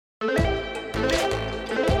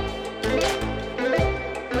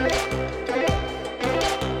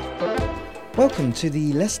Welcome to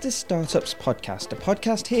the Leicester Startups podcast, a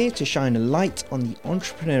podcast here to shine a light on the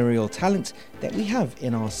entrepreneurial talent that we have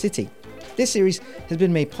in our city. This series has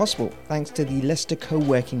been made possible thanks to the Leicester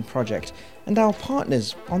Co-working project and our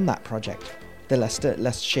partners on that project, the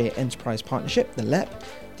Leicestershire Enterprise Partnership, the LEP,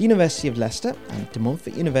 the University of Leicester and De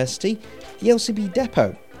Montfort University, the LCB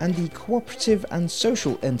Depot and the Cooperative and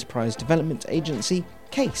Social Enterprise Development Agency,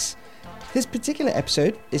 CASE. This particular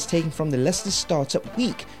episode is taken from the Leicester Startup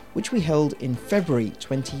Week, which we held in February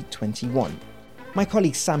 2021. My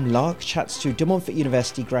colleague Sam Lark chats to De Montfort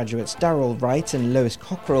University graduates Daryl Wright and Lois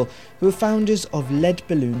Cockrell, who are founders of Lead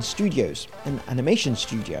Balloon Studios, an animation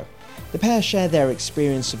studio. The pair share their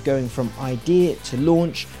experience of going from idea to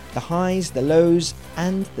launch, the highs, the lows,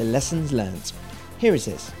 and the lessons learned. Here it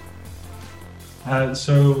is.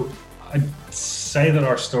 So I'd say that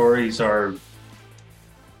our stories are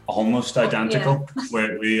almost identical.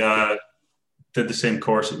 Yeah. We did the same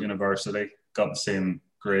course at university, got the same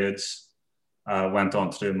grades, went on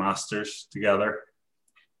to do a master's together,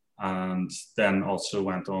 and then also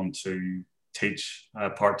went on to teach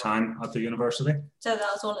part-time at the university. So that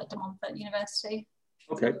was all at De Montfort University.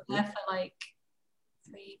 Okay. There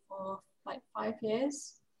for like 5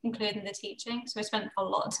 years, including the teaching. So we spent a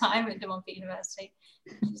lot of time at De Montfort University,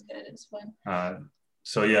 which is good. It's fun.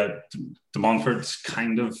 So yeah, De Montfort's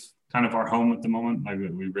kind of our home at the moment. Like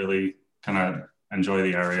we really kind of enjoy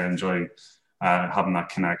the area, enjoy having that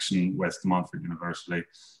connection with De Montfort University,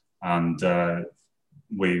 and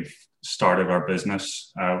we've started our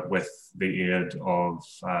business with the aid of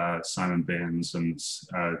Simon Baines and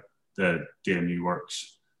the DMU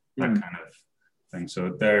Works, that kind of thing. So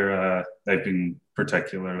they've been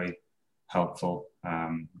particularly helpful.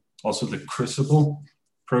 Also, the Crucible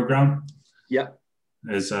program,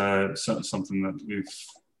 is something that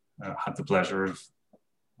we've had the pleasure of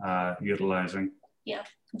utilizing. Yeah,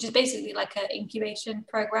 which is basically like an incubation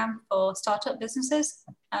program for startup businesses.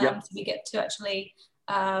 So we get to actually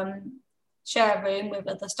share a room with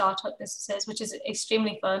other startup businesses, which is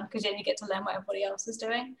extremely fun because then you get to learn what everybody else is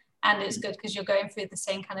doing. And it's good because you're going through the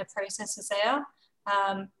same kind of process as they are.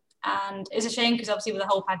 And it's a shame because obviously with the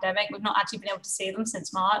whole pandemic, we've not actually been able to see them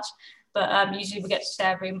since March. But usually we get to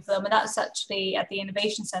share a room with them. And that's actually at the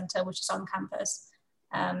Innovation Centre, which is on campus,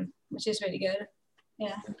 which is really good.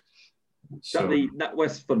 Yeah. So, the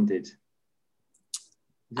NatWest funded?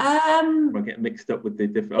 I get mixed up with the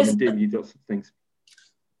different. I mean, you got some things.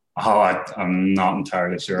 I'm not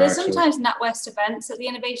entirely sure. There's sometimes NatWest events at the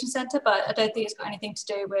Innovation Centre, but I don't think it's got anything to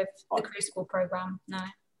do with the Crucible programme. No.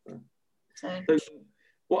 So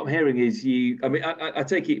what I'm hearing is I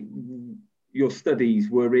take it your studies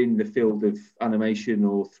were in the field of animation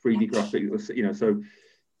or 3D graphics, so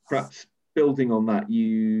perhaps building on that,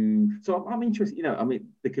 so I'm interested,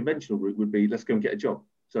 the conventional route would be, let's go and get a job.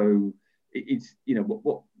 So it's,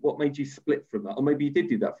 what made you split from that? Or maybe you did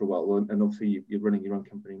do that for a while, and obviously you're running your own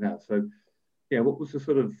company now. So what was the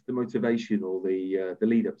sort of the motivation or the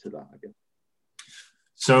lead up to that, I guess?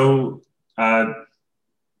 So I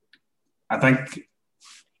think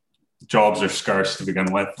jobs are scarce to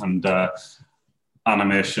begin with, and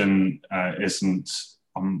animation isn't,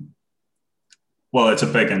 well, it's a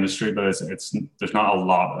big industry, but it's there's not a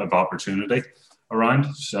lot of opportunity around.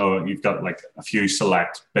 So you've got like a few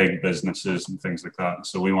select big businesses and things like that.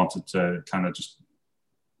 So we wanted to kind of just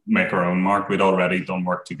make our own mark. We'd already done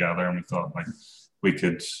work together, and we thought like we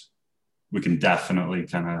can definitely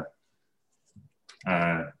kind of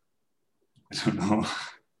I don't know.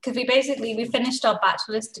 Because we finished our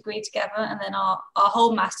bachelor's degree together, and then our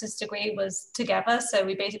whole master's degree was together. So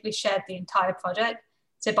we basically shared the entire project.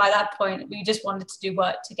 So by that point, we just wanted to do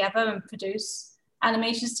work together and produce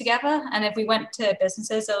animations together. And if we went to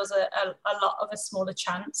businesses, there was a lot of a smaller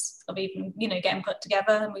chance of even, getting put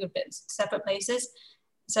together, and we were in separate places.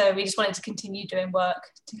 So we just wanted to continue doing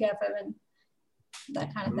work together and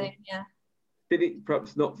that kind of thing, yeah. Did it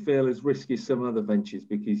perhaps not feel as risky as some other ventures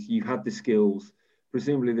because you had the skills?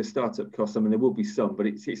 Presumably the startup costs, there will be some, but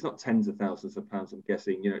it's not tens of thousands of pounds, I'm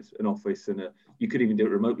guessing. It's an office and you could even do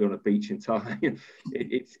it remotely on a beach in Thailand.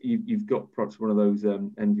 You've got perhaps one of those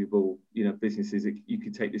enviable, businesses that you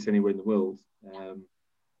could take this anywhere in the world.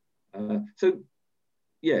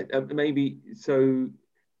 Maybe, so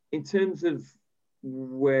in terms of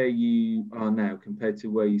where you are now compared to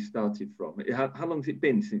where you started from, how long has it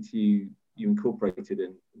been since you incorporated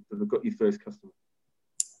and got your first customer?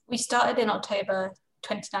 We started in October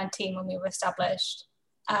 2019 when we were established,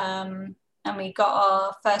 and we got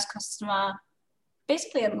our first customer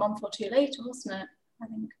basically a month or two later, wasn't it? I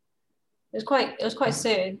think it was quite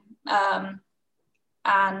soon.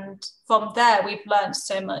 And from there, we've learned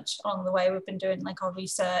so much along the way. We've been doing like our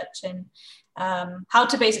research and how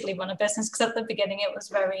to basically run a business, because at the beginning it was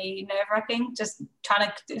very nerve-wracking, just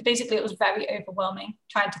it was very overwhelming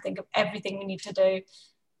trying to think of everything we need to do,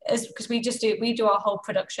 because we do our whole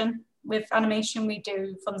production with animation. We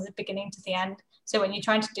do from the beginning to the end. So when you're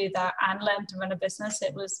trying to do that and learn to run a business,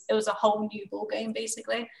 it was a whole new ball game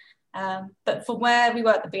basically. But from where we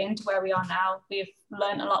were at the beginning to where we are now, we've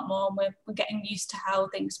learned a lot more, and we're getting used to how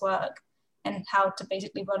things work and how to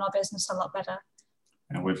basically run our business a lot better.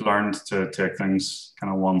 And we've learned to take things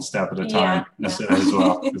kind of one step at a time as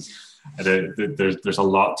well. There's a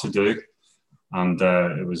lot to do, and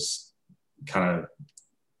it was kind of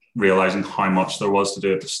realizing how much there was to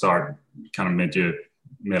do at the start kind of made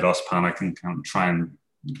us panic and kind of try and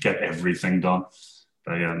get everything done.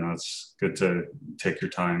 But yeah, no, it's good to take your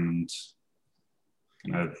time and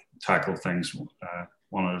kind of tackle things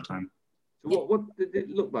one at a time. So what did it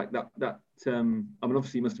look like that I mean,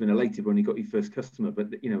 obviously you must have been elated when you got your first customer, but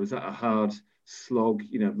was that a hard slog,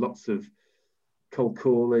 lots of cold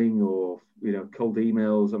calling or cold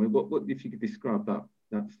emails? I mean, what if you could describe that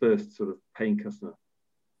first sort of paying customer?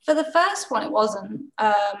 For the first one, it wasn't.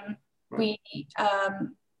 Right. We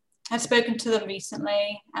had spoken to them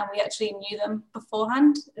recently, and we actually knew them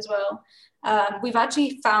beforehand as well. We've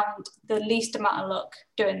actually found the least amount of luck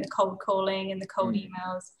doing the cold calling and the cold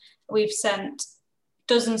emails. We've sent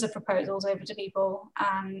dozens of proposals over to people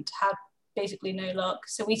and had basically no luck.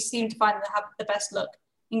 So we seem to have the best luck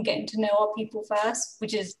in getting to know our people first,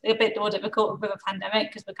 which is a bit more difficult with a pandemic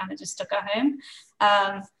because we're kind of just stuck at home.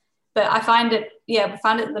 But we found it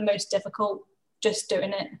the most difficult just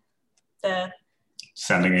doing it.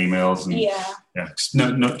 Sending emails and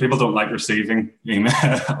no, people don't like receiving email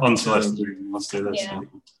unsolicited emails. Yeah.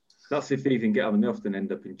 That's if they even get them, and they often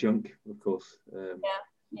end up in junk, of course.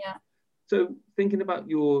 Yeah. So thinking about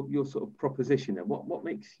your sort of proposition, then, what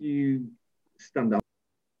makes you stand out?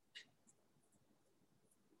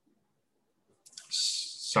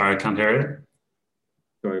 Sorry, I can't hear you.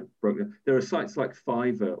 Sorry, broke down. There are sites like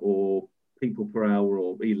Fiverr or People Per Hour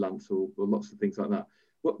or Elance or lots of things like that.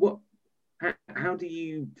 How do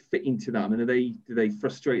you fit into that? I mean, do they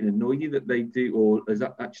frustrate and annoy you that they do, or is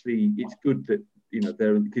that actually it's good that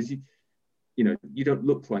they're, because you don't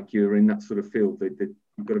look like you're in that sort of field.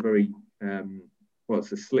 You've got a very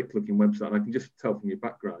it's a slick looking website, and I can just tell from your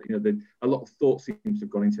background, a lot of thought seems to have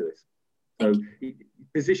gone into this. So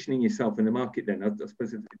positioning yourself in the market, then I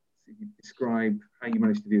suppose if you describe how you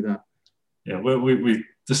managed to do that. Yeah, we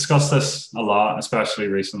discussed this a lot, especially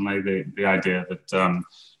recently. The idea that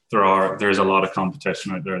there's a lot of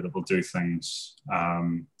competition out there that will do things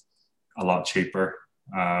a lot cheaper,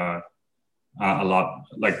 a lot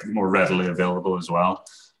like more readily available as well,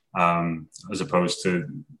 as opposed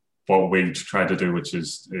to what we try to do, which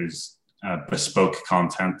is bespoke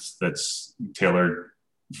content that's tailored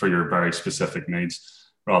for your very specific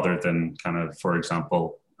needs, rather than kind of, for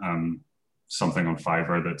example, something on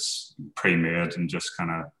Fiverr that's pre-made and just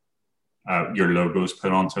kind of your logos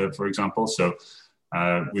put onto it, for example. So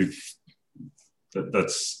that's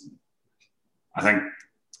I think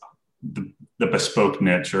the bespoke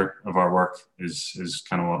nature of our work is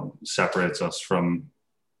kind of what separates us from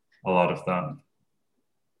a lot of that.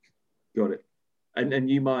 Got it. And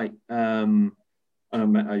you might I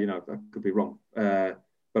could be wrong,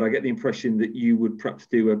 but I get the impression that you would perhaps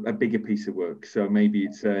do a bigger piece of work. So maybe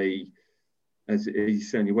it's as you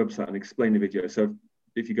say on your website, an explainer video. So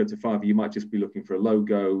if you go to Fiverr, you might just be looking for a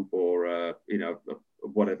logo or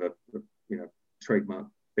whatever trademark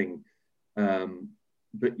thing,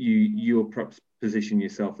 but you'll perhaps position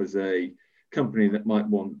yourself as a company that might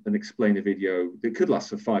want an explainer video that could last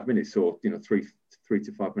for 5 minutes or 3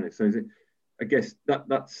 to 5 minutes. So I guess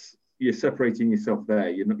that's you're separating yourself there.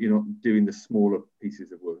 You're not doing the smaller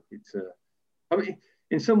pieces of work. It's I mean,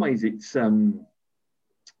 in some ways it's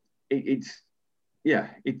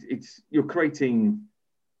you're creating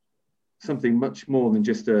something much more than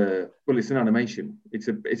just it's an animation. It's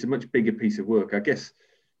a much bigger piece of work. I guess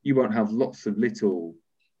you won't have lots of little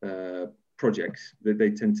projects, that they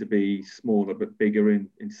tend to be smaller but bigger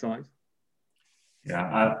in size.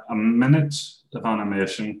 Yeah, a minute of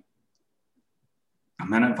animation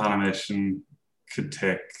could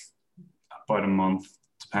take about a month,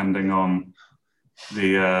 depending on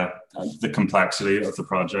the complexity of the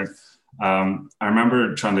project. I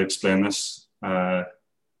remember trying to explain this a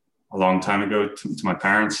long time ago to my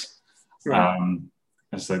parents. Right.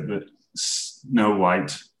 It's like the Snow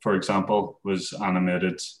White, for example, was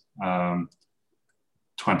animated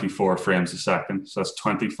 24 frames a second. So that's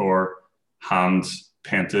 24 hand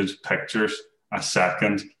painted pictures a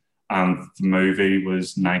second, and the movie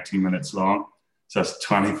was 90 minutes long. So that's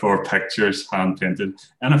 24 pictures hand painted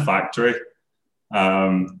in a factory.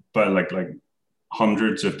 but like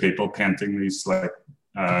hundreds of people painting these like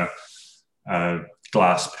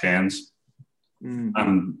glass panes,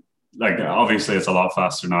 and like obviously it's a lot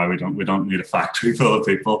faster now. We don't need a factory full of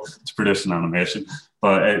people to produce an animation,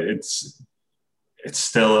 but it's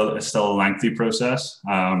still a lengthy process,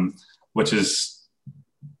 which is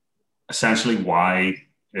essentially why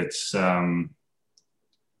it's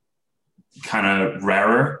kind of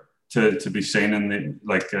rarer to be seen in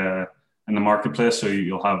the marketplace. So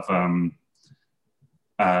you'll have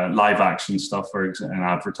live action stuff, for example, and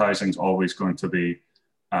advertising is always going to be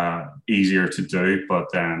easier to do, but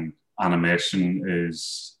then animation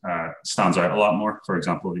is stands out a lot more. For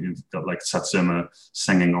example, you've got like Satsuma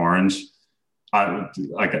singing Orange. I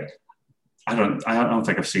don't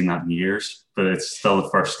think I've seen that in years, but it's still the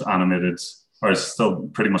first animated, or it's still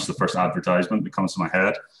pretty much the first advertisement that comes to my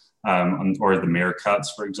head. Or the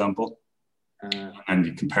Meerkats, for example. And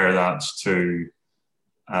you compare that to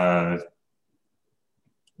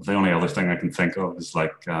the only other thing I can think of is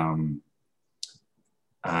like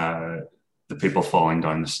the people falling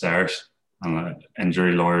down the stairs and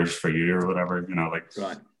injury lawyers for you or whatever,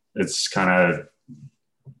 right. It's kind of,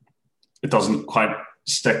 it doesn't quite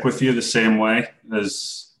stick with you the same way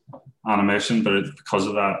as animation, but because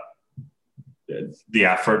of that, the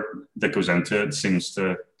effort that goes into it seems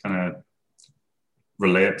to kind of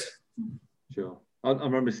relate. Sure. I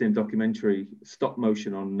remember seeing a documentary, stop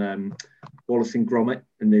motion on Wallace and Gromit,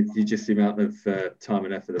 and just the amount of time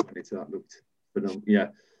and effort that went into that looked phenomenal. Yeah.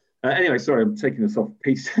 Anyway, sorry, I'm taking this off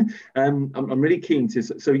piece. I'm really keen to.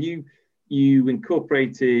 So you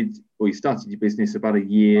incorporated, or you started your business about a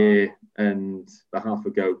year and a half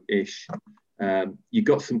ago ish. You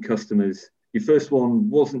got some customers. Your first one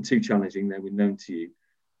wasn't too challenging; they were known to you,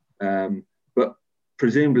 but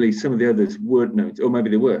presumably some of the others weren't known, or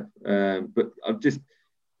maybe they were. But I've just,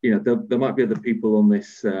 there might be other people on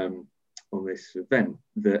this event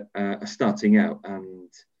that are starting out, and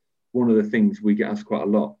one of the things we get asked quite a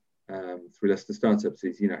lot through Leicester Startups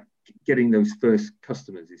is, getting those first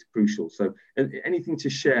customers is crucial. So, anything to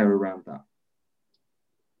share around that?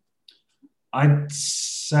 I'd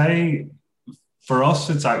say for us,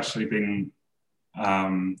 it's actually been,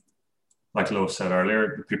 like Lo said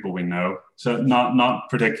earlier, the people we know. So not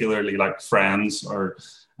particularly like friends or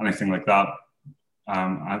anything like that.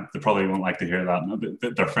 They probably won't like to hear that. No,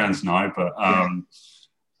 they're friends now, but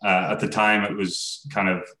at the time it was kind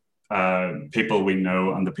of people we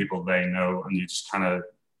know and the people they know, and you just kind of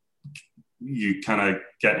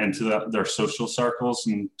get into their social circles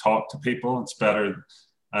and talk to people. It's better.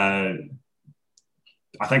 I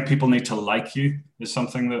think people need to like you is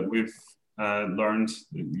something that we've learned.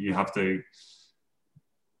 You have to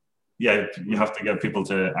get people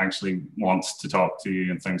to actually want to talk to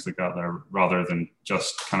you and things like that there, rather than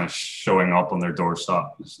just kind of showing up on their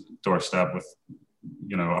doorstep with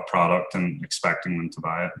a product and expecting them to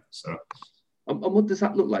buy it. So, and what does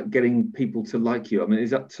that look like, getting people to like you? I mean,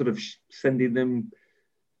 is that sort of sending them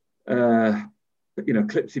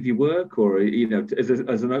clips of your work, or as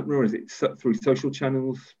an opener, or is it through social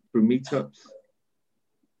channels, through meetups?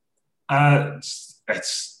 I'm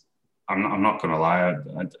not going to lie,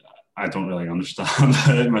 I don't really understand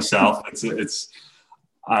it myself.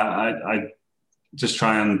 I just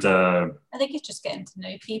try and I think it's just getting to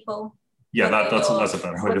know people. Yeah, that's a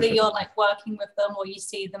better way. Whether you're like working with them or you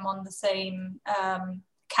see them on the same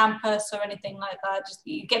campus or anything like that, just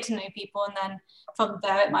you get to know people, and then from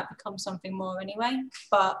there it might become something more anyway.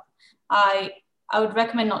 But I would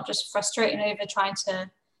recommend not just frustrating over trying to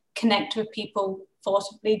connect with people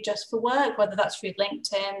forcibly just for work, whether that's through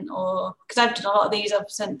LinkedIn, or because I've done a lot of these, I've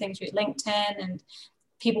sent things through LinkedIn and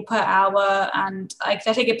people per hour, and I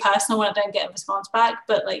take it personal when I don't get a response back,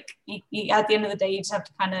 but like you, at the end of the day, you just have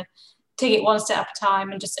to kind of take it one step at a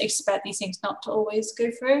time and just expect these things not to always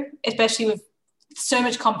go through, especially with so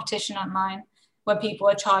much competition online where people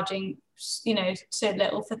are charging so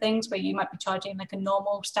little for things, where you might be charging like a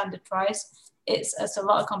normal standard price. It's a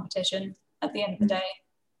lot of competition at the end of the day,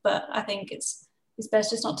 but I think it's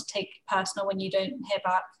best just not to take it personal when you don't hear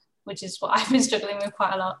back, which is what I've been struggling with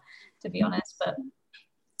quite a lot, to be honest. But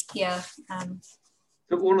yeah.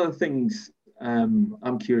 So one of the things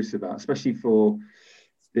I'm curious about, especially for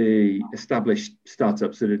the established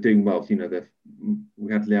startups that are doing well,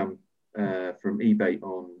 we had Liam from eBay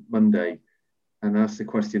on Monday and asked the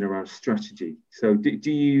question around strategy. So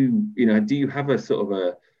do you have a sort of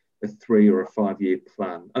a 3 or a 5 year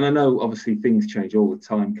plan? And I know obviously things change all the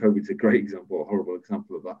time. COVID's a great example, a horrible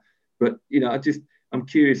example of that. But I'm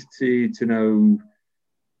curious to know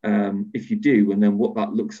if you do, and then what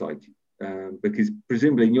that looks like, because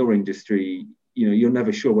presumably in your industry you're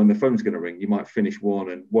never sure when the phone's going to ring. You might finish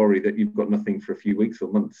one and worry that you've got nothing for a few weeks or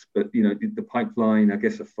months. But the pipeline, I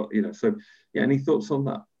guess, So, yeah, any thoughts on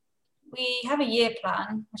that? We have a year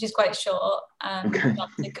plan, which is quite short. Okay.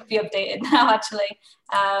 It could be updated now, actually.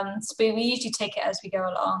 So we usually take it as we go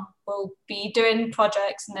along. We'll be doing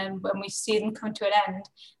projects, and then when we see them come to an end,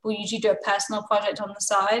 we'll usually do a personal project on the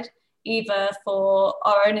side, either for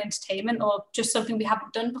our own entertainment or just something we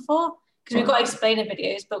haven't done before. Because we've got explainer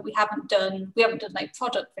videos, but we haven't done like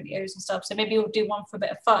product videos and stuff. So maybe we'll do one for a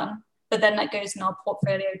bit of fun, but then that goes in our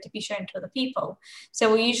portfolio to be shown to other people. So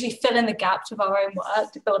we'll usually fill in the gaps of our own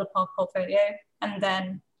work to build up our portfolio, and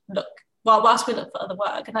then whilst we look for other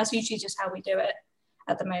work. And that's usually just how we do it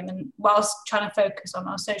at the moment, whilst trying to focus on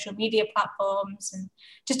our social media platforms and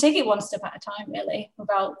just take it one step at a time, really.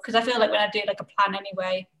 Because I feel like when I do like a plan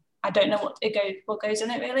anyway, I don't know what goes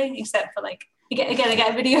in it really, except for like, I get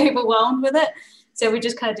a video overwhelmed with it. So we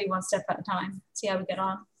just kind of do one step at a time, see how we get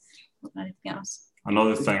on. Anything else?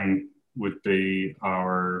 Another thing would be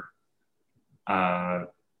our kind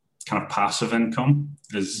of passive income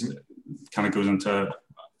is kind of goes into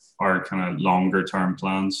our kind of longer term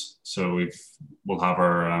plans. So we'll have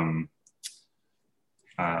our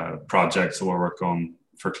projects that we'll work on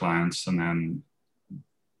for clients, and then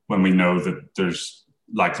when we know that there's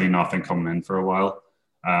likely nothing coming in for a while,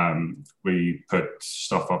 we put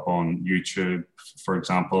stuff up on YouTube, for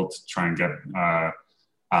example, to try and get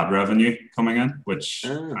ad revenue coming in, which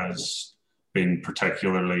has been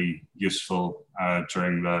particularly useful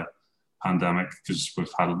during the pandemic, because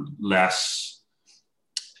we've had less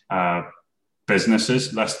business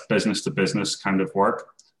to business kind of work.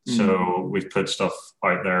 So we've put stuff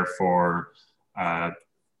out there for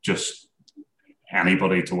just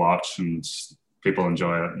anybody to watch, and people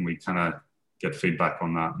enjoy it, and we kind of get feedback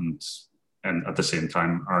on that, and at the same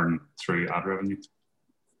time earn through ad revenue.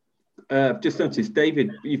 I've just noticed,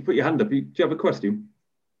 David, you've put your hand up. Do you have a question?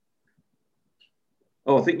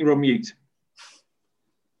 Oh, I think you're on mute.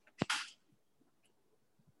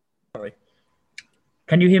 Sorry.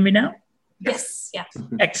 Can you hear me now? Yes, yeah.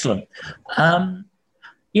 Excellent.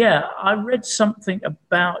 Yeah, I read something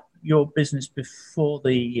about your business before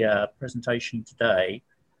the presentation today,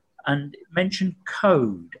 and it mentioned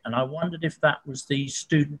code, and I wondered if that was the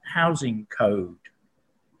student housing code.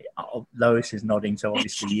 Lois is nodding, so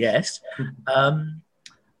obviously yes.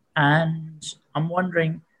 And I'm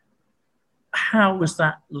wondering, how was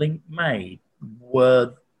that link made?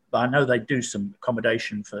 I know they do some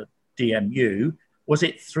accommodation for DMU. Was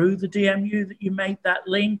it through the DMU that you made that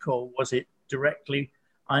link, or was it directly?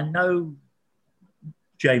 I know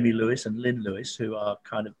Jamie Lewis and Lynn Lewis, who are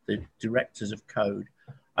kind of the directors of code.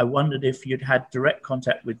 I wondered if you'd had direct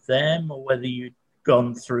contact with them, or whether you'd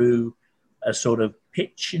gone through a sort of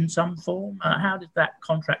pitch in some form. How did that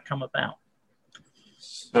contract come about?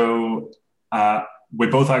 So we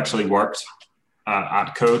both actually worked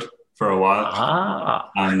at Code for a while.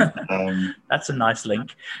 And that's a nice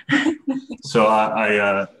link. So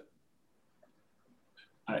I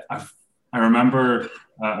remember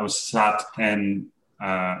I was sat in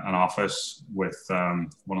an office with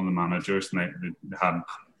one of the managers, and they had a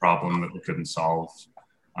problem that they couldn't solve,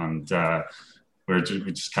 and we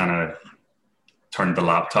just kind of turned the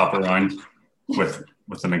laptop around with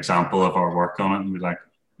an example of our work on it, and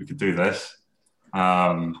we could do this.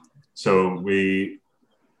 So we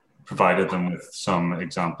provided them with some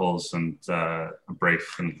examples and a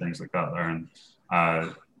brief and things like that there, and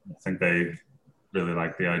I think they really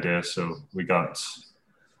liked the idea. So we got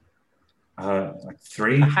like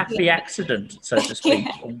 3. A happy accident, so to speak,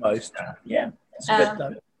 almost. Yeah, it's good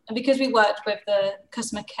though. And because we worked with the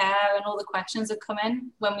customer care and all the questions that come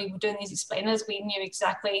in when we were doing these explainers, we knew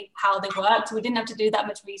exactly how they worked. So we didn't have to do that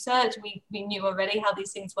much research. We knew already how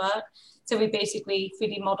these things work. So we basically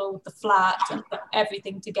 3D modeled the flat and put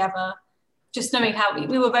everything together, just knowing how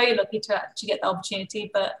we were very lucky to actually get the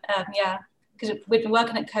opportunity. But yeah, because we've been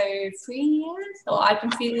working at Code 3 years, or I've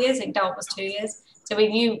been 3 years, I think Dal was 2 years. So we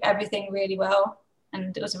knew everything really well,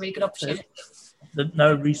 and it was a really good opportunity. That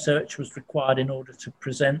no research was required in order to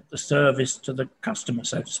present the service to the customer,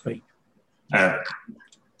 so to speak.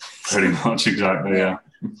 Pretty much, exactly, yeah.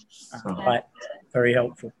 So. Right, very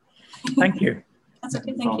helpful. Thank you. That's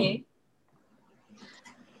okay, thank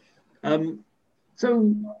you.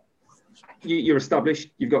 So you're established,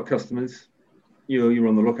 you've got customers, you're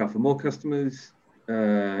on the lookout for more customers,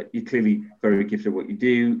 you're clearly very gifted at what you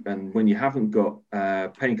do, and when you haven't got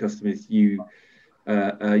paying customers, you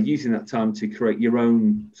using that time to create your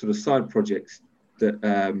own sort of side projects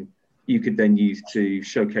that you could then use to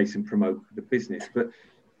showcase and promote the business.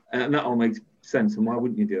 And that all makes sense. And why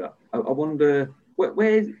wouldn't you do that? I wonder,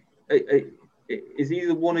 where is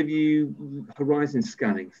either one of you horizon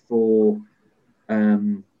scanning for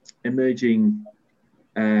emerging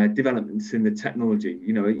developments in the technology?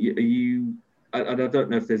 You know, are you? I don't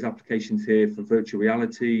know if there's applications here for virtual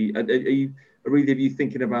reality. Are either of you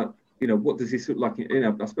thinking about, you know, what does this look like? You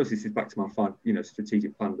know, I suppose this is back to my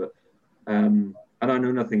strategic plan, but and I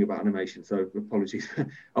know nothing about animation, so apologies.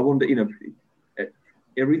 I wonder, you know,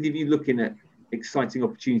 are either of you looking at exciting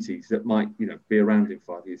opportunities that might, you know, be around in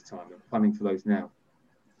 5 years' time and planning for those now?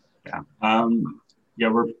 Yeah,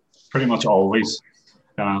 we're pretty much always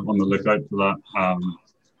on the lookout for that.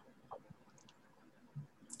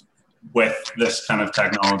 With this kind of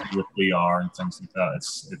technology, with VR and things like that,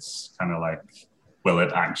 it's kind of like, will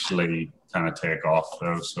it actually kind of take off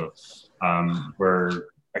though? So we're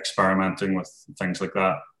experimenting with things like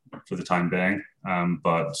that for the time being,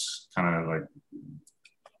 but kind of like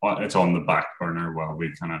it's on the back burner while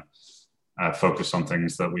we kind of focus on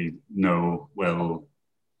things that we know will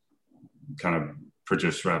kind of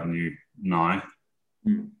produce revenue now.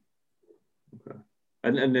 Okay.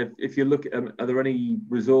 And if you look, are there any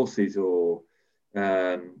resources or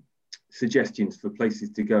suggestions for places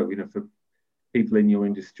to go, you know, for people in your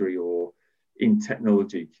industry or in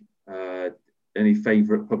technology? Any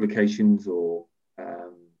favourite publications or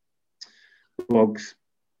blogs?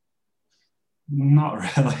 Not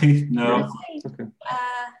really, no. Okay.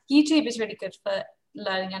 YouTube is really good for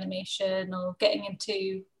learning animation or getting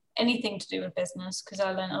into anything to do with business, because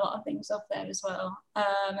I learned a lot of things off there as well.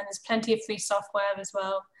 And there's plenty of free software as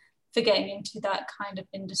well for getting into that kind of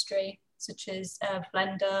industry, such as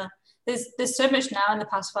Blender. There's so much now in the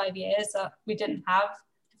past 5 years that we didn't have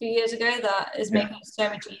a few years ago that is making it so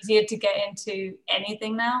much easier to get into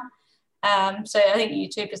anything now. So I think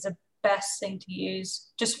YouTube is the best thing to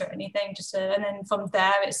use just for anything. And then from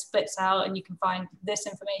there it splits out and you can find this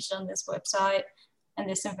information on this website and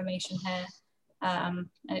this information here. And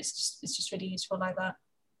it's just really useful like that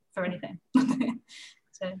for anything.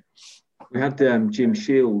 So we had Jim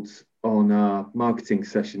Shields on our marketing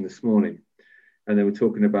session this morning, and they were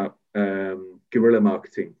talking about guerrilla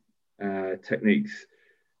marketing techniques.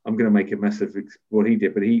 I'm going to make a mess of what he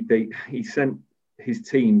did, but he sent his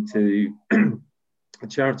team to a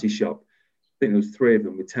charity shop. I think there was 3 of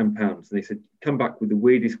them with £10, and they said, come back with the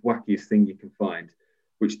weirdest, wackiest thing you can find,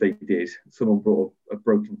 which they did. Someone brought a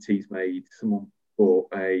broken Teasmade, someone bought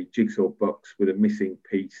a jigsaw box with a missing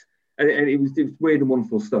piece, and it was weird and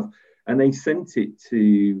wonderful stuff. And they sent it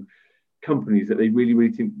to companies that they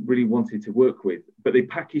really wanted to work with, but they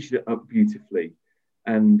packaged it up beautifully.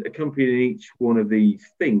 And accompanying each one of these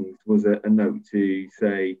things was a note to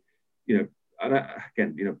say, you know, and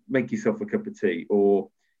again, you know, make yourself a cup of tea, or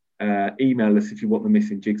email us if you want the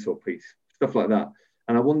missing jigsaw piece, stuff like that.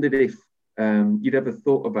 And I wondered if you'd ever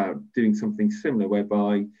thought about doing something similar,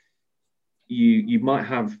 whereby you might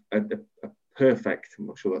have a perfect, I'm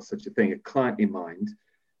not sure that's such a thing, a client in mind,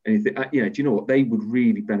 and you think, you know, do you know what, they would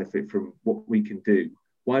really benefit from what we can do.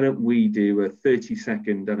 Why don't we do a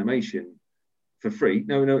 30-second animation for free?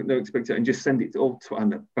 No expectation, and just send it all to,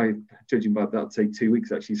 and judging by that, I'd say 2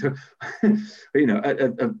 weeks actually. So, you know,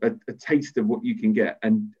 a taste of what you can get,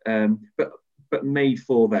 and but made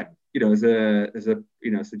for them, you know, as a you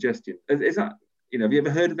know, suggestion. Is that, you know, have you ever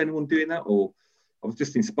heard of anyone doing that? Or I was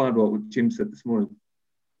just inspired by what Jim said this morning.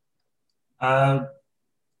 I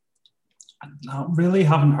really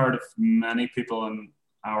haven't heard of many people in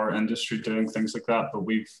our industry doing things like that, but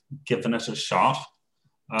we've given it a shot.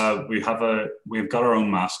 We've got our own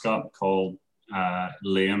mascot called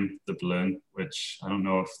Liam the Balloon, which I don't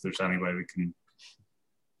know if there's any way we can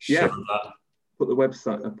show that. Put the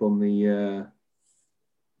website up on the.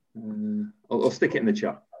 I'll stick it in the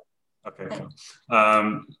chat. Okay, cool.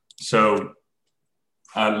 So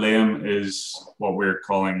Liam is what we're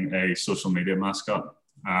calling a social media mascot.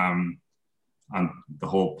 And the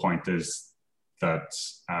whole point is that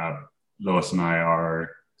Lois and I are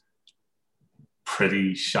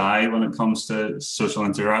pretty shy when it comes to social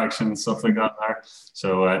interaction and stuff like that there.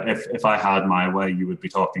 So if I had my way, you would be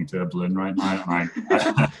talking to a balloon right now, and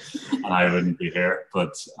I wouldn't be here.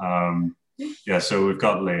 But yeah, so we've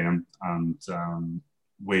got Liam, and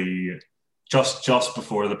we just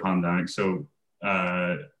before the pandemic, so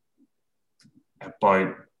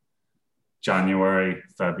about January,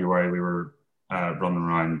 February, we were running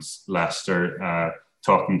around Leicester,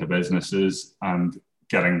 talking to businesses and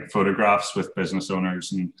getting photographs with business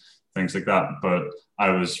owners and things like that. But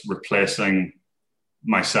I was replacing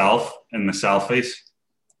myself in the selfies,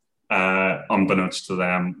 unbeknownst to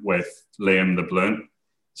them, with Liam the Balloon.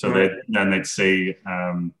 So they'd see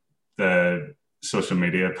the social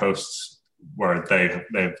media posts where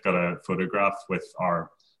they've got a photograph with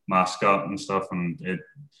our mascot and stuff, and it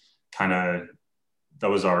kind of, that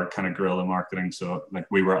was our kind of guerrilla marketing. So like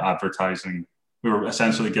we were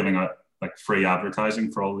essentially giving out like free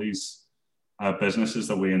advertising for all these businesses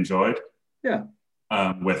that we enjoyed. Yeah.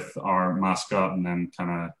 With our mascot, and then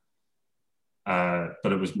kind of,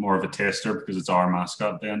 but it was more of a taster because it's our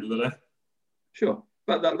mascot at the end of the day. Sure.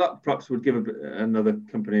 But that perhaps would give another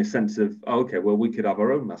company a sense of, oh, okay, well, we could have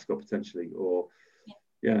our own mascot potentially, or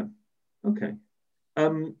yeah. Okay. I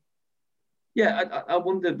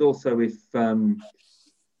wondered also if,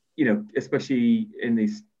 especially in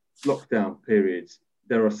these lockdown periods,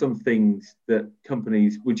 there are some things that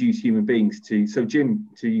companies would use human beings to. So Jim,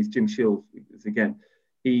 to use Jim Shields again,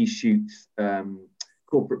 he shoots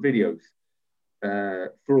corporate videos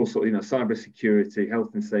for all sorts, cyber security,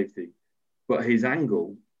 health and safety. But his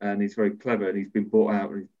angle, and he's very clever, and he's been bought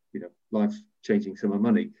out, and life's changing some of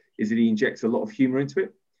money, is that he injects a lot of humour into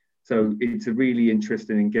it. So it's a really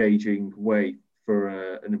interesting, engaging way for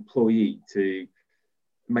an employee to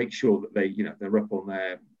make sure that they're up on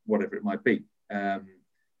their whatever it might be.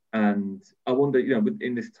 And I wonder,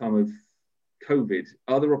 in this time of COVID,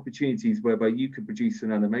 are there opportunities whereby you could produce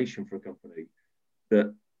an animation for a company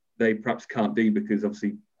that they perhaps can't do because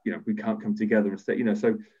obviously, we can't come together and say,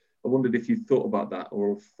 so I wondered if you thought about that,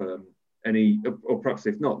 or if or perhaps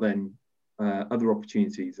if not, then other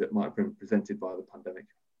opportunities that might have been presented by the pandemic.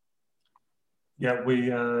 Yeah,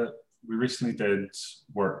 we recently did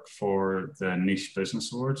work for the Niche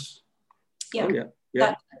Business Awards. Yeah. Oh,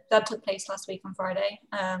 yeah. That took place last week on Friday,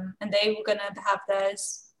 and they were going to have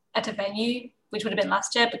theirs at a venue, which would have been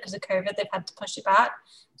last year, because of COVID, they've had to push it back.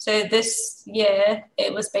 So this year,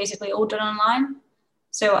 it was basically all done online.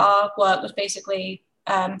 So our work was basically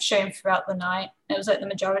shown throughout the night. It was like the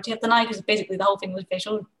majority of the night, because basically the whole thing was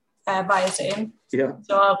visual via Zoom. Yeah.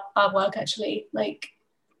 So our work actually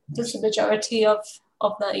does the majority of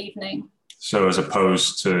that evening. So as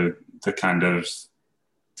opposed to the kind of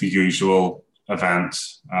the usual event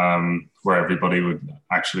where everybody would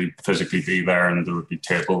actually physically be there, and there would be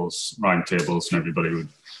round tables, and everybody would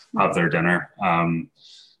have their dinner.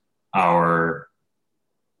 Our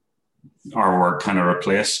work kind of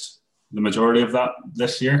replaced the majority of that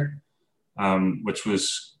this year, which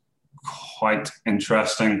was quite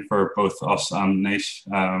interesting for both us and Niche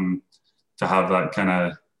to have that kind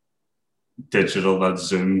of that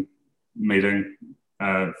Zoom meeting.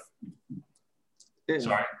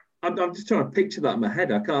 Sorry. I'm just trying to picture that in my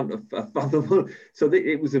head. I can't fathom. So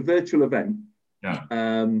it was a virtual event.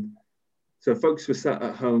 Yeah. So folks were sat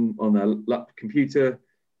at home on their laptop computer,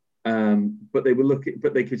 but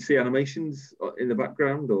they could see animations in the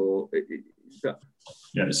background, or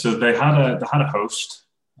Yeah. So they had a host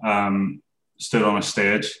stood on a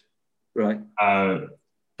stage, right?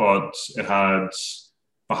 But it had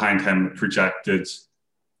behind him projected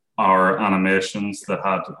our animations that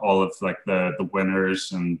had all of the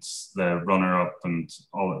winners and the runner-up and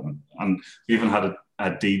all of them. And we even had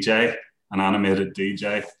a DJ, an animated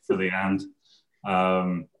DJ for the end,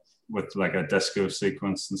 with like a disco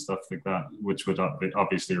sequence and stuff like that, which would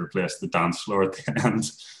obviously replace the dance floor at the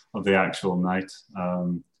end of the actual night.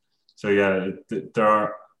 So yeah,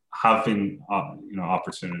 there have been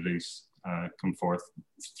opportunities come forth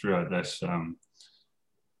throughout this.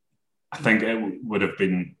 I think it would have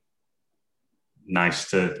been nice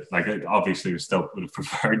to, obviously we still would have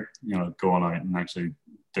preferred, going out and actually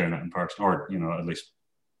doing it in person, or, at least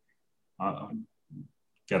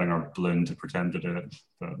getting our balloon to pretend to do it,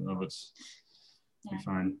 but that was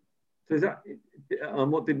fine. So is that,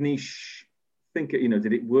 what did Niche think,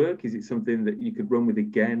 did it work? Is it something that you could run with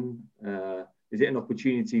again? Is it an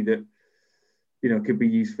opportunity that, could be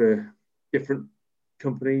used for different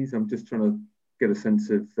companies? I'm just trying to get a sense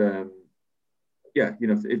of,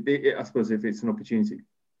 I suppose if it's an opportunity.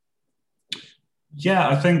 Yeah,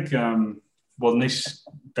 I think, Niche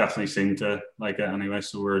definitely seemed to like it anyway.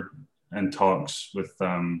 So we're in talks with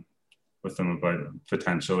them about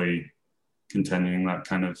potentially continuing that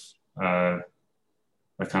kind of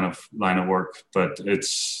line of work. But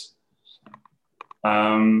it's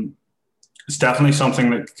definitely something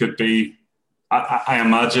that could be, I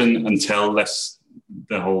imagine, until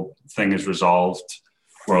the whole thing is resolved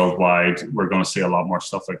worldwide, we're going to see a lot more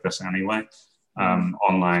stuff like this anyway.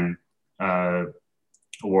 Online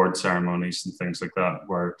award ceremonies and things like that,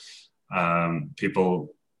 where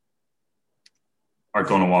people are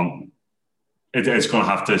going to want it's going to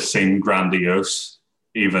have to seem grandiose,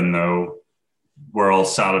 even though we're all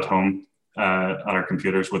sat at home at our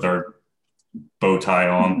computers with our bow tie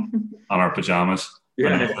on and our pajamas.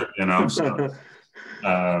 Yeah. So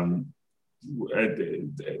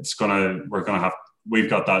we've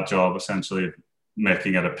got that job essentially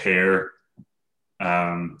making it appear,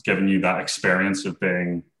 giving you that experience of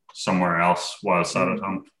being somewhere else while sat at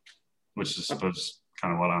home, which is, I suppose,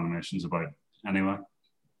 kind of what animation's about anyway.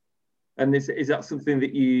 And is that something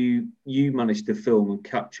that you managed to film and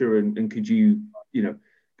capture, and could you,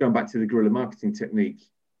 going back to the guerrilla marketing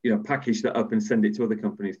technique, package that up and send it to other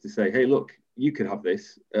companies to say, hey, look, you could have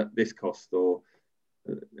this at this cost? Or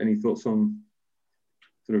any thoughts on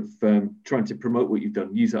sort of trying to promote what you've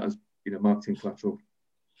done, use that as marketing collateral?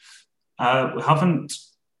 We haven't.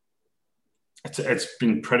 It's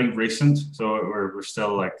been pretty recent, so we're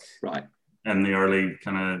still like right in the early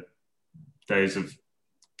kind of days of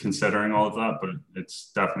considering all of that, but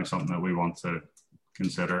it's definitely something that we want to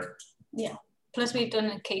consider. Yeah. Plus, we've done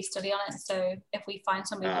a case study on it, so if we find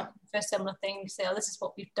somebody looking for a similar thing, we say, "Oh, this is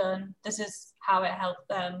what we've done. This is how it helped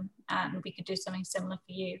them, and we could do something similar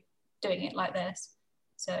for you, doing it like this."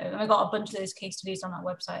 So, and we've got a bunch of those case studies on our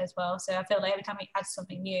website as well. So I feel like every time we add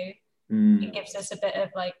something new, it gives us a bit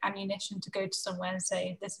of like ammunition to go to somewhere and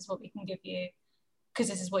say, "This is what we can give you, because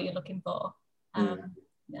this is what you're looking for."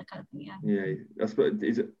 That kind of thing. Yeah. That's what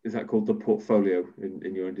is that called, the portfolio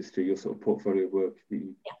in your industry? Your sort of portfolio work that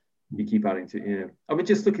you keep adding to. I mean,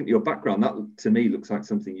 just looking at your background, that to me looks like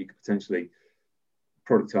something you could potentially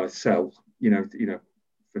productize, sell.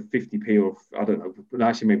 For 50p, or I don't know, but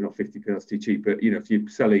actually maybe not 50p, that's too cheap. But if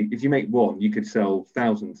you make one, you could sell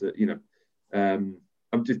thousands. I'm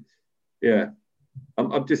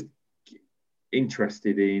just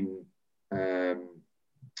interested in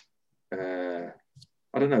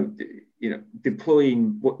I don't know,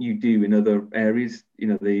 deploying what you do in other areas.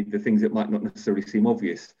 The things that might not necessarily seem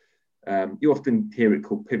obvious. You often hear it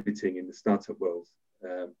called pivoting in the startup world,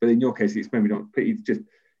 but in your case, it's maybe not. It's just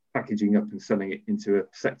packaging up and selling it into a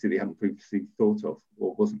sector that you hadn't previously thought of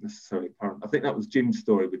or wasn't necessarily apparent. I think that was Jim's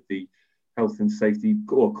story with the health and safety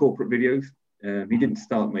or corporate videos. He didn't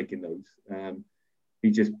start making those.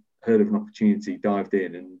 He just heard of an opportunity, dived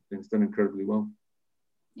in, and it's done incredibly well.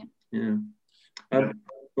 Yeah.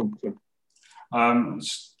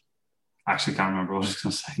 Actually can't remember what I was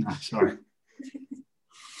going to say now. Sorry.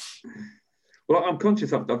 Well, I'm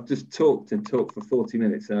conscious I've just talked for 40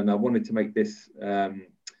 minutes, and I wanted to make this,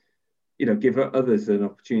 give others an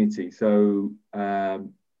opportunity. So,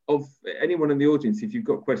 of anyone in the audience, if you've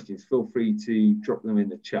got questions, feel free to drop them in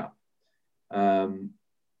the chat. Because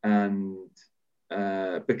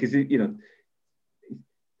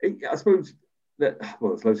I suppose that,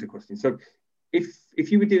 well, there's loads of questions. So,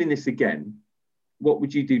 if you were doing this again, what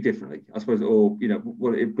would you do differently? I suppose, or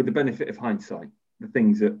with the benefit of hindsight, the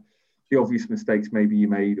things that the obvious mistakes maybe you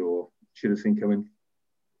made or should have seen coming.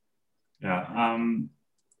 Yeah,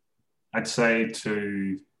 I'd say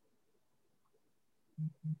to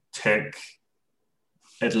take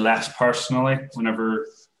it less personally whenever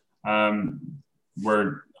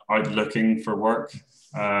we're out looking for work,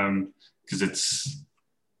 because it's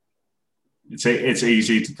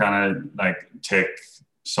easy to kind of like take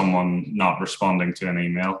someone not responding to an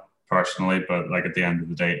email personally, but like at the end of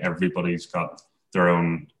the day, everybody's got their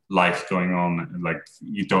own life going on. Like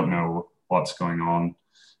you don't know what's going on.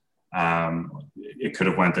 It could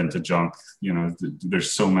have went into junk.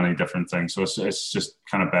 There's so many different things. So it's just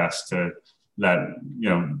kind of best to let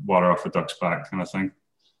water off a duck's back kind of thing.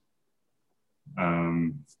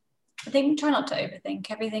 I think try not to overthink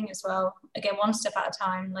everything as well. Again, one step at a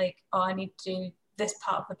time. Like, I need to do this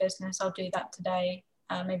part of the business. I'll do that today.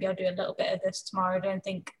 Maybe I'll do a little bit of this tomorrow. Don't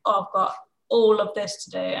think, I've got all of this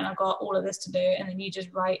to do and I've got all of this to do, and then you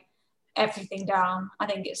just write everything down. I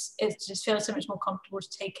think it just feels so much more comfortable to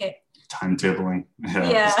take it. Timetabling,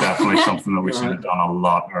 it's definitely something that we should have done a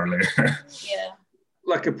lot earlier. Yeah,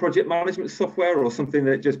 like a project management software or something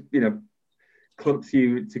that just clumps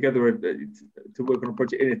you together to work on a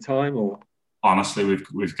project in a time. Or honestly,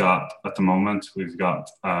 we've got at the moment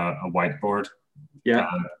a whiteboard.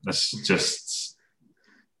 Yeah, that's just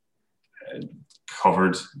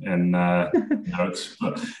covered in notes.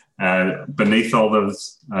 But beneath all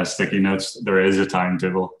those sticky notes, there is a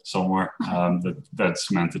timetable somewhere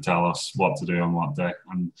that's meant to tell us what to do on what day,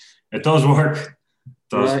 and it does work.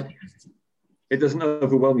 Right. It doesn't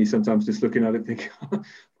overwhelm you sometimes just looking at it, thinking, "I've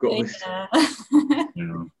got this."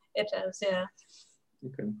 It does, yeah.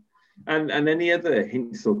 Okay. And any other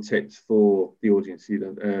hints or tips for the audience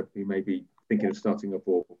who may be thinking of starting up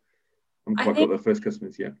or haven't quite got their first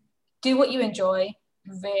customers yet? Do what you enjoy.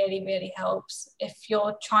 Really, really helps. If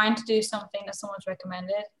you're trying to do something that someone's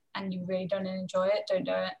recommended and you really don't enjoy it, don't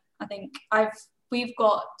do it. I think we've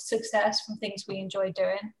got success from things we enjoy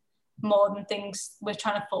doing more than things we're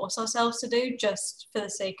trying to force ourselves to do just for the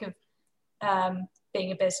sake of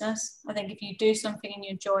being a business. I think if you do something and you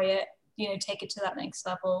enjoy it, take it to that next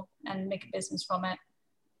level and make a business from it,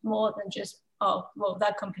 more than just, oh, well,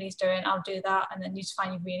 that company's doing, I'll do that, and then you just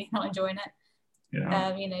find you're really not enjoying it.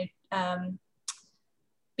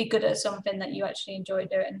 Be good at something that you actually enjoy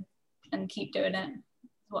doing and keep doing it,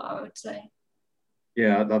 is what I would say.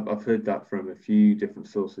 Yeah, I've heard that from a few different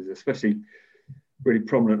sources, especially really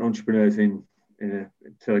prominent entrepreneurs in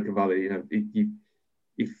Silicon Valley.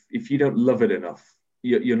 If you don't love it enough,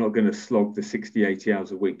 you're not going to slog the 60, 80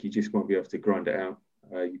 hours a week. You just won't be able to grind it out.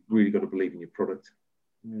 You've really got to believe in your product.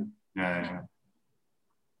 Yeah.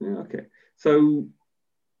 Okay. So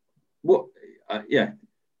what?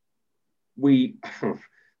 We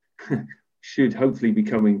should hopefully be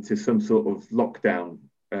coming to some sort of lockdown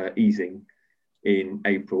easing in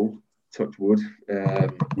April. Touch wood.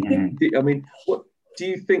 What do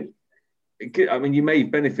you think? I mean, you may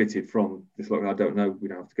have benefited from this lockdown. I don't know. We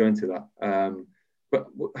don't have to go into that. But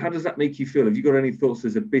how does that make you feel? Have you got any thoughts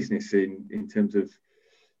as a business in terms of,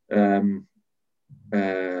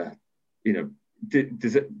 does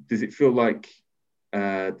it feel like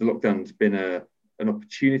the lockdown's been an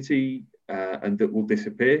opportunity and that will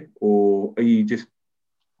disappear, or are you just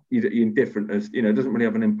you're indifferent as it doesn't really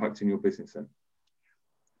have an impact in your business then?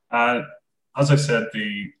 As I said,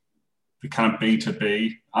 the kind of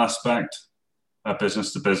B2B aspect,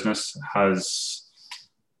 business to business, has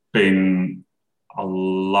been a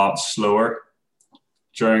lot slower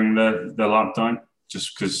during the lockdown,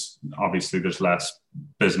 just because obviously there's less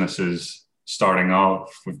businesses starting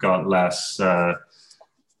off. We've got less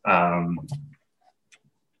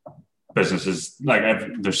businesses,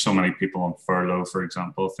 there's so many people on furlough, for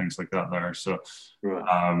example, things like that there. So right.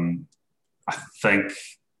 I think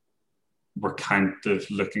we're kind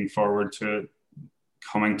of looking forward to it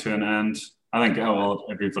coming to an end. I think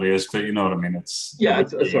everybody is, but you know what I mean.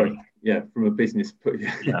 From a business point.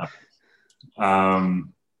 Yeah.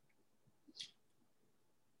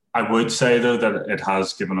 I would say though that it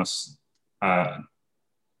has given us a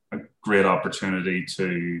great opportunity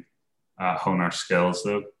to hone our skills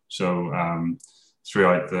though. So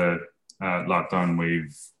throughout the lockdown,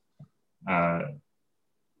 we've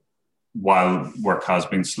while work has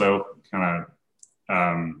been slow, kind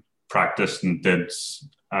of practiced and did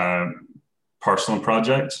personal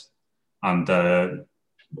projects and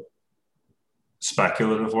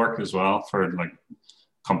speculative work as well for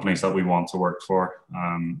companies that we want to work for,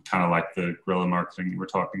 kind of like the guerrilla marketing we're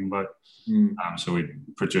talking about. So we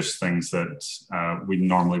produce things that we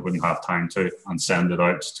normally wouldn't have time to and send it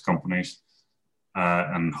out to companies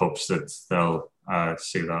in hopes that they'll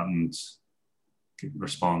see that and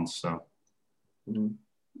respond. So,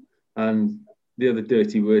 and the other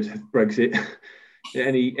dirty word, Brexit.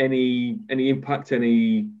 any impact?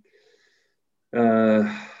 Any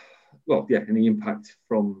impact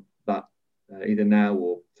from that either now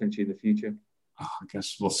or potentially in the future? I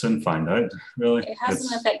guess we'll soon find out. Really, it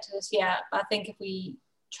hasn't affected us yet. But I think if we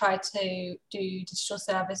try to do digital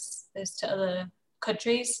services to other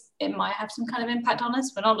countries, it might have some kind of impact on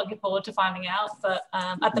us. We're not looking forward to finding out, but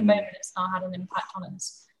at the moment, it's not had an impact on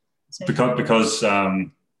us. So, because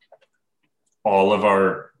all of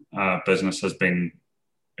our business has been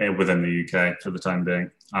within the UK for the time being,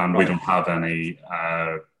 and we don't have any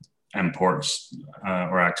imports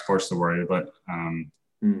or exports to worry about.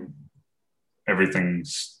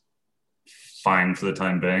 Everything's fine for the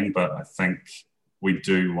time being, but I think we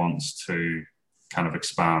do want to kind of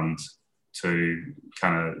expand to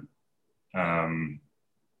kind of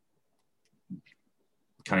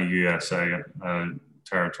USA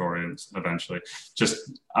territory eventually.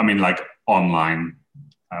 Just, online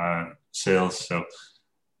sales. So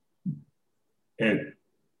I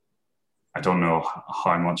don't know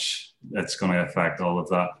how much it's going to affect all of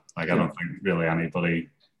that. I don't think really anybody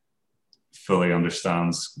fully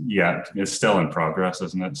understands yet. It's still in progress,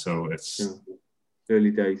 isn't it? So it's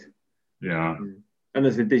early days. Yeah. And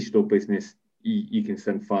as a digital business, you can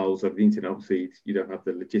send files over the internet. Obviously, you don't have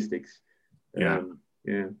the logistics.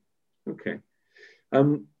 Okay.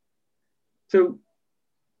 So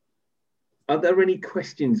are there any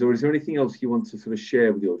questions, or is there anything else you want to sort of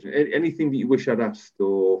share with the audience? Anything that you wish I'd asked,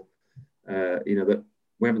 or that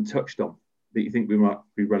we haven't touched on, that you think we might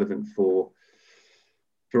be relevant for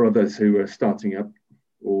others who are starting up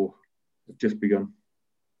or have just begun?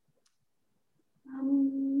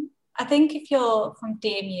 I think if you're from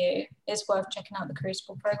DMU, it's worth checking out the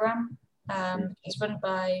Crucible program. It's run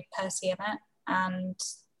by Percy Emmett, and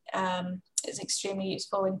it's extremely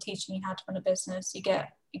useful in teaching you how to run a business. You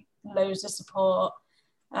get loads of support.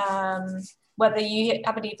 whether you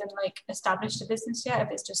haven't even like established a business yet,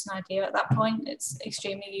 if it's just an idea at that point, it's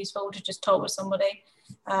extremely useful to just talk with somebody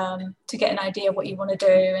to get an idea of what you want to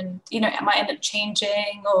do. And, you know, it might end up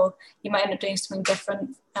changing, or you might end up doing something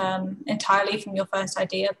different entirely from your first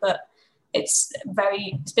idea. But it's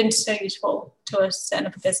been so useful to us setting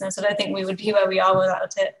up a business. I don't think we would be where we are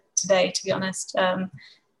without it today, to be honest.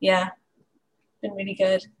 Yeah, been really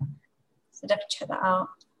good. So definitely check that out.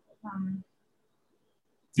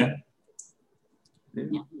 Yeah.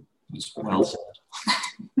 Well said.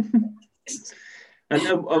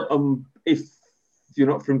 And if you're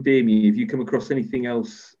not from DMU, have you come across anything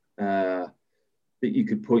else that you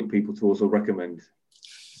could point people towards or recommend?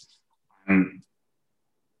 I'm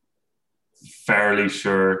fairly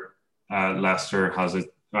sure Leicester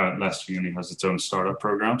Uni has its own startup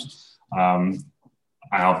programs. I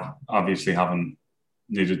obviously haven't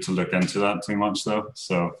needed to look into that too much though,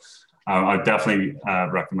 so I definitely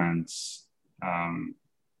recommend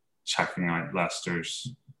checking out Leicester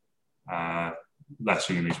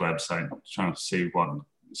Uni's website, trying to see what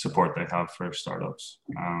support they have for startups.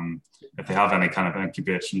 If they have any kind of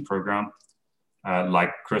incubation program,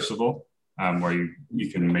 like Crucible, where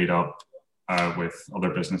you can meet up with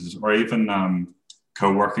other businesses, or even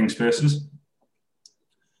co-working spaces.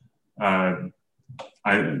 I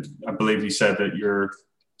believe you said that you're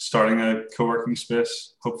starting a co-working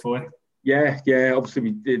space, hopefully. Yeah. Obviously,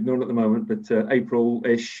 we did none at the moment, but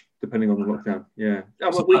April-ish, depending on the lockdown. Yeah.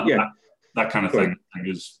 That kind of thing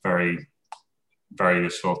is very, very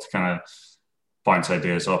useful to kind of bounce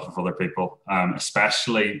ideas off of other people,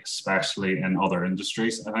 especially in other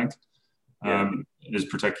industries. I think is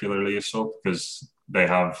particularly useful because they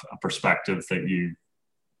have a perspective that you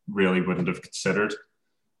really wouldn't have considered.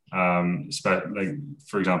 Like,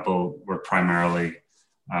 for example, we're primarily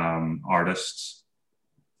artists,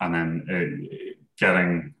 and then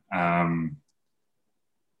getting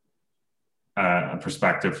a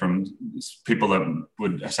perspective from people that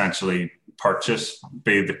would essentially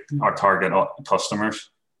be our target customers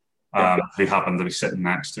who happen to be sitting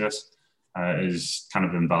next to us is kind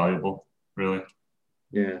of invaluable, really.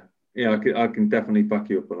 Yeah, I can definitely back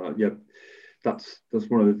you up on that. Yeah, that's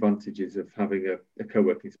one of the advantages of having a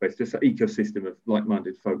co-working space, just an ecosystem of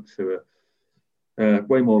like-minded folks who are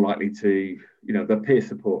way more likely to, their peer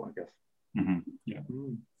support, I guess. Mm-hmm. Yeah.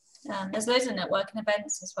 There's loads of networking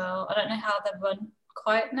events as well. I don't know how they're run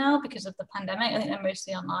quite now because of the pandemic. I think they're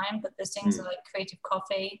mostly online, but there's things like Creative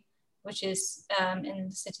Coffee, which is in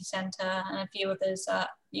the city centre, and a few others.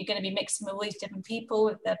 You're going to be mixing with all these different people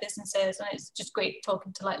with their businesses, and it's just great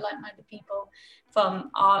talking to like-minded people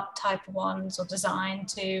from art type ones or design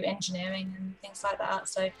to engineering and things like that.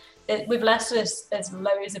 So with Leicester, there's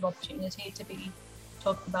loads of opportunity to be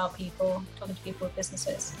talking to people with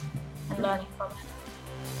businesses and learning from it.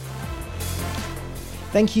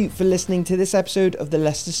 Thank you for listening to this episode of the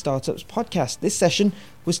Leicester Startups podcast. This session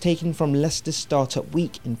was taken from Leicester Startup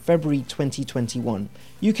Week in February 2021.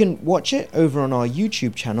 You can watch it over on our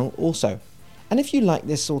YouTube channel also. And if you like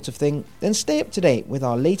this sort of thing, then stay up to date with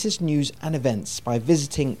our latest news and events by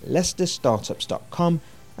visiting leicesterstartups.com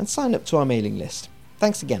and sign up to our mailing list.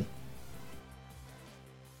 Thanks again.